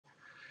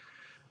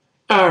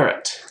All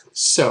right,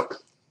 so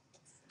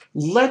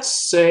let's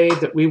say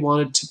that we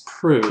wanted to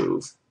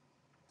prove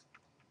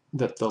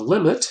that the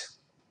limit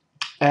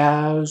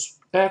as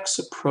x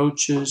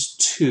approaches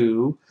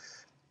 2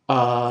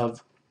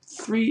 of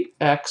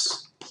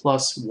 3x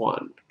plus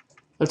 1.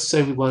 Let's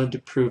say we wanted to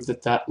prove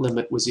that that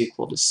limit was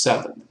equal to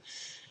 7.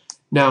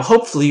 Now,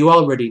 hopefully you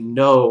already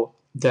know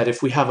that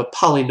if we have a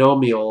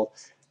polynomial,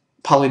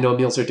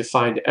 polynomials are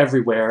defined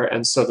everywhere,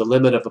 and so the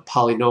limit of a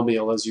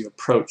polynomial as you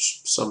approach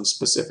some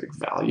specific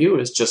value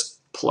is just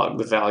plug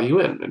the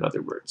value in. In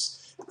other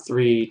words,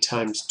 3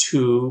 times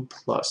 2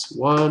 plus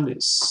 1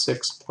 is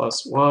 6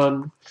 plus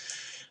 1,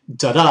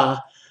 da-da.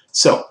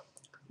 So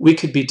we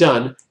could be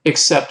done,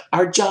 except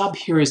our job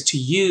here is to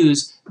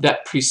use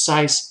that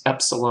precise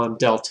epsilon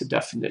delta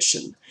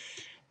definition.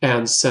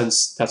 And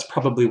since that's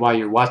probably why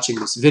you're watching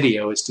this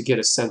video, is to get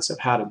a sense of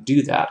how to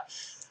do that,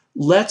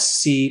 let's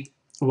see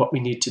what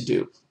we need to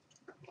do.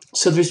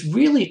 So there's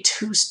really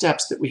two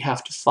steps that we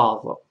have to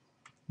follow.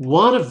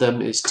 One of them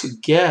is to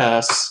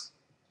guess,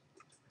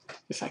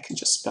 if I can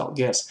just spell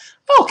guess.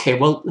 Okay,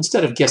 well,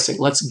 instead of guessing,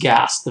 let's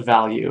gas the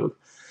value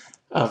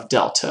of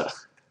delta.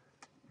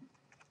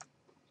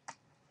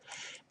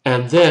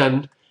 And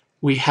then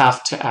we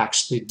have to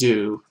actually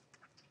do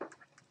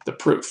the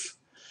proof.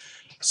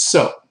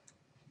 So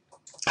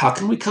how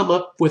can we come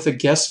up with a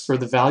guess for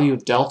the value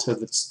of delta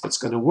that's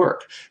going to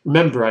work?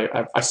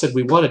 Remember, I said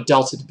we wanted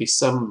delta to be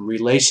some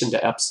relation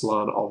to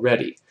epsilon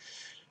already.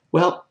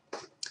 Well,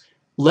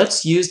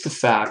 let's use the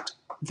fact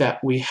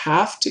that we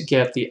have to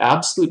get the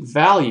absolute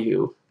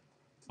value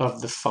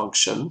of the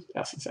function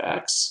f of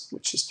x,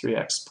 which is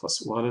 3x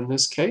plus 1 in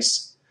this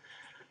case,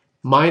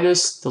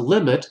 minus the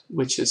limit,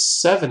 which is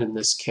 7 in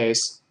this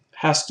case,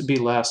 has to be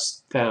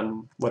less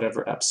than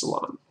whatever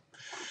epsilon.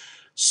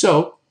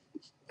 So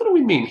what do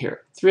we mean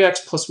here?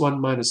 3x plus 1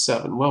 minus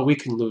 7. Well, we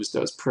can lose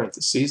those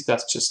parentheses.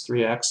 That's just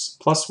 3x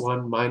plus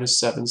 1 minus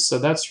 7. So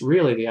that's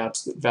really the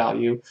absolute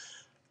value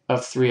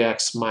of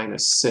 3x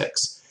minus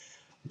 6.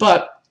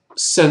 But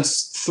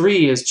since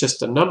 3 is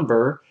just a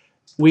number,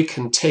 we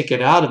can take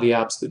it out of the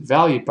absolute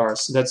value bar.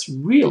 So that's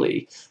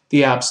really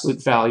the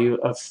absolute value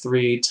of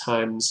 3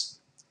 times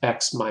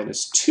x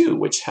minus 2,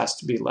 which has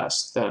to be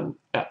less than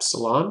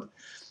epsilon.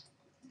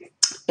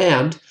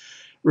 And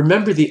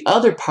remember the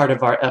other part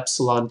of our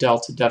epsilon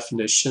delta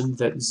definition,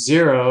 that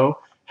 0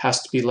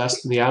 has to be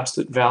less than the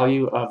absolute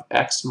value of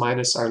x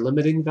minus our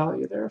limiting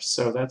value there.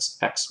 So that's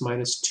x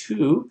minus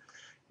 2,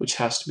 which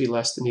has to be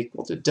less than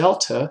equal to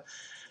delta.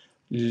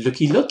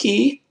 Looky,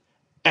 looky,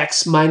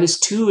 x minus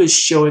 2 is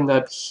showing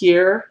up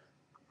here,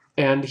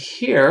 and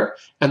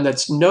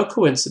that's no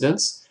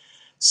coincidence.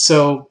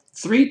 So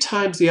 3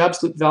 times the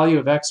absolute value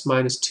of x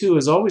minus 2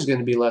 is always going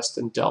to be less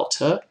than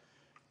delta.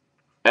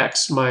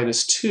 X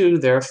minus 2,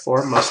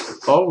 therefore,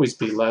 must always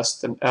be less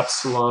than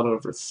epsilon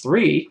over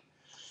 3.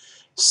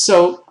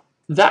 So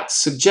that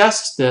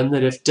suggests then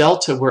that if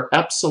delta were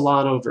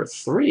epsilon over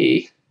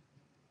 3,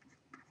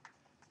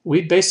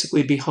 we'd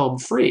basically be home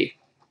free.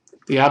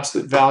 The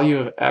absolute value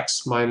of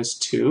x minus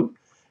 2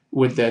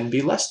 would then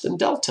be less than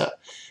delta.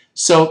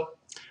 So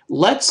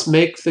let's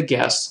make the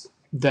guess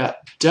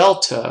that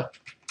delta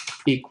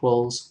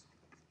equals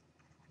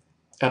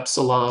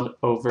epsilon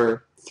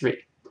over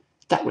 3.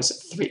 That was a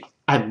 3.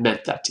 I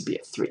meant that to be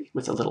a 3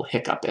 with a little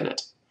hiccup in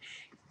it.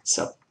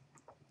 So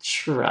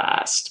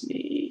trust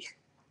me.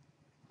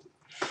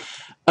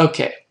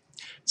 Okay,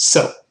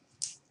 so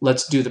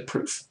let's do the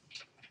proof.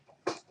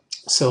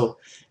 So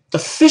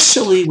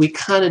officially, we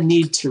kind of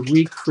need to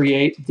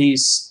recreate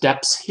these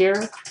steps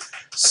here.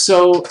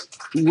 So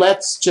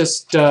let's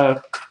just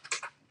do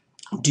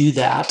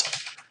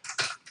that.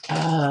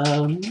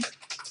 I'll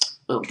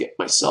get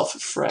myself a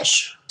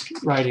fresh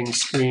writing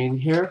screen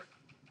here.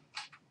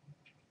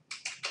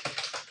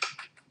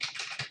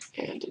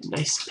 And a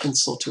nice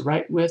pencil to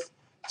write with.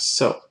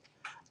 So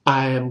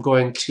I am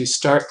going to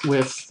start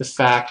with the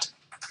fact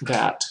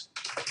that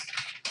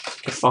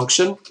the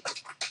function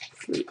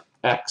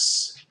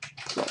 3x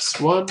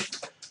plus 1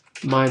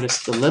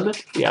 minus the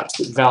limit, the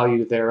absolute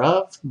value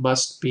thereof,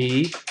 must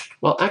be,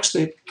 well,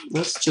 actually,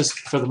 let's just,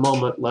 for the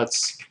moment,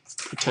 let's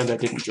pretend I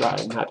didn't draw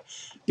in that,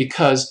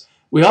 because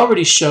we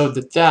already showed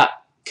that that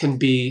can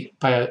be,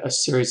 by a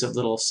series of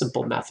little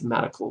simple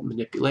mathematical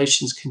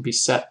manipulations, can be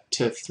set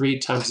to 3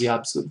 times the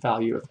absolute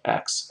value of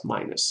x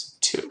minus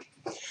 2.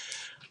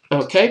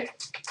 Okay,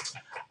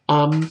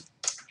 and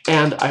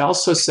I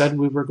also said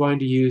we were going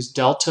to use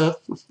delta,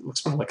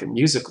 looks more like a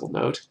musical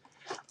note.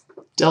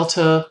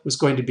 Delta was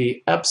going to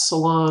be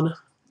epsilon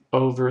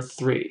over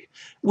 3,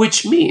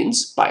 which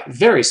means, by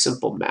very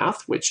simple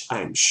math, which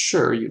I'm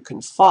sure you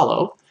can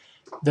follow,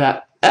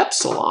 that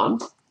epsilon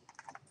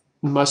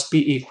must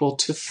be equal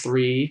to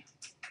 3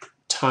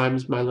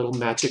 times my little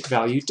magic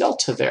value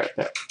delta there.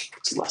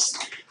 It's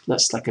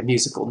less like a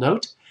musical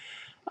note.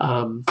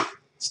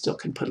 Still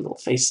can put a little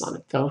face on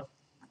it though.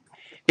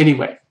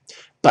 Anyway,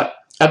 but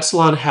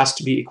epsilon has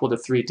to be equal to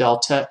 3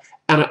 delta,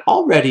 and I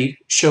already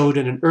showed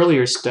in an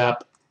earlier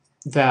step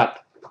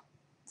that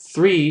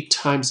 3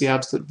 times the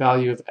absolute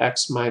value of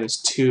x minus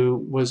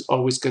 2 was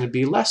always going to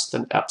be less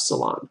than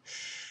epsilon.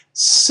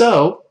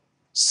 So,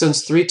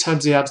 since 3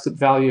 times the absolute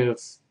value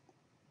of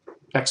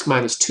x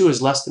minus 2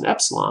 is less than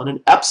epsilon,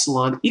 and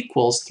epsilon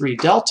equals 3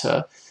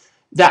 delta,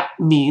 that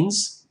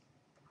means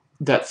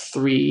that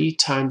 3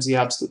 times the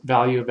absolute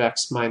value of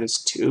x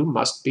minus 2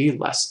 must be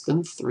less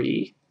than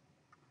 3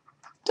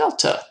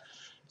 delta.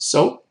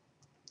 So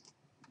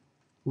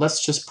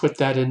let's just put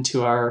that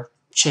into our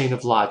chain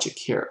of logic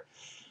here.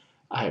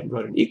 I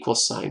wrote an equal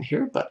sign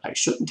here, but I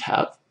shouldn't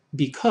have,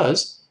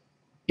 because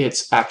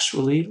it's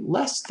actually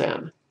less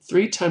than.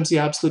 3 times the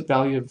absolute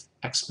value of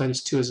x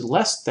minus 2 is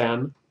less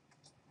than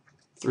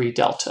 3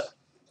 delta.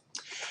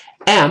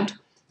 And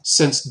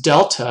since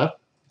delta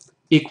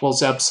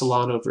equals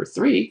epsilon over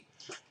 3,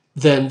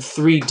 then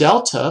 3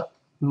 delta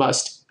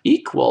must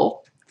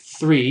equal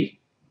 3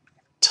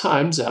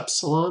 times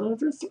epsilon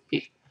over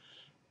 3,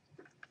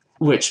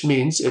 which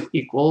means it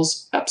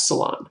equals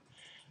epsilon.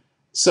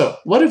 So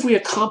what have we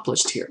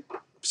accomplished here?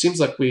 Seems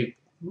like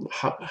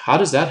how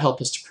does that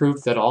help us to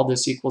prove that all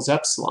this equals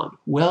epsilon?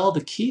 Well,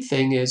 the key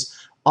thing is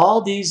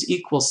all these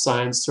equal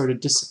signs sort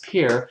of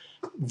disappear.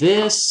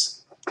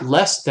 This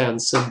less than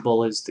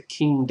symbol is the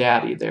king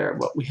daddy there.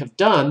 What we have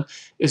done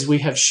is we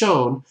have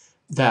shown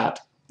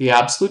that the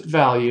absolute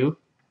value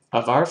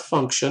of our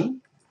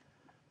function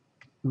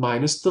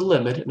minus the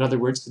limit, in other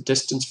words, the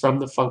distance from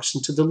the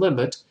function to the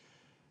limit,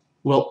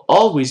 will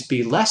always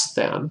be less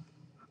than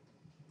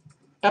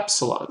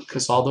epsilon,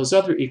 because all those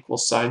other equal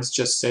signs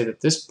just say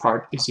that this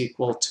part is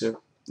equal to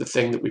the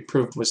thing that we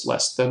proved was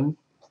less than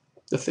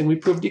the thing we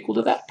proved equal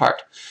to that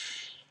part.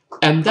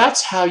 And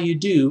that's how you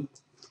do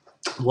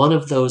one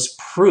of those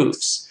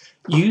proofs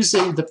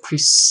using the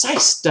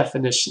precise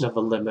definition of a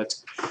limit.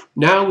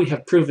 Now we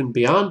have proven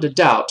beyond a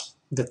doubt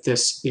that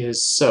this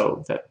is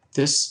so, that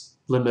this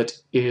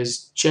limit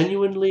is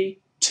genuinely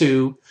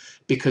 2,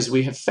 because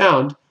we have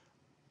found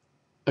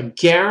a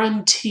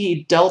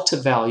guaranteed delta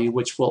value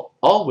which will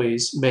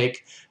always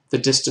make the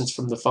distance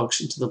from the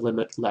function to the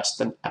limit less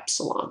than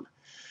epsilon.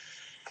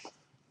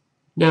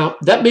 Now,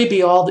 that may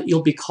be all that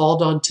you'll be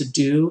called on to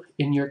do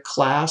in your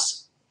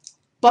class,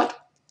 but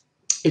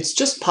it's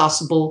just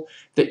possible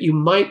that you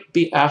might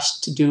be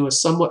asked to do a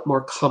somewhat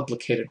more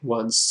complicated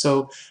one.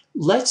 So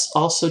let's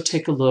also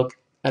take a look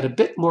at a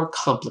bit more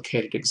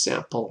complicated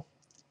example,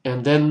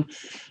 and then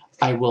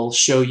I will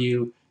show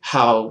you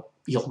how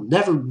you'll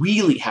never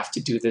really have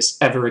to do this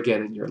ever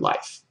again in your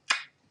life.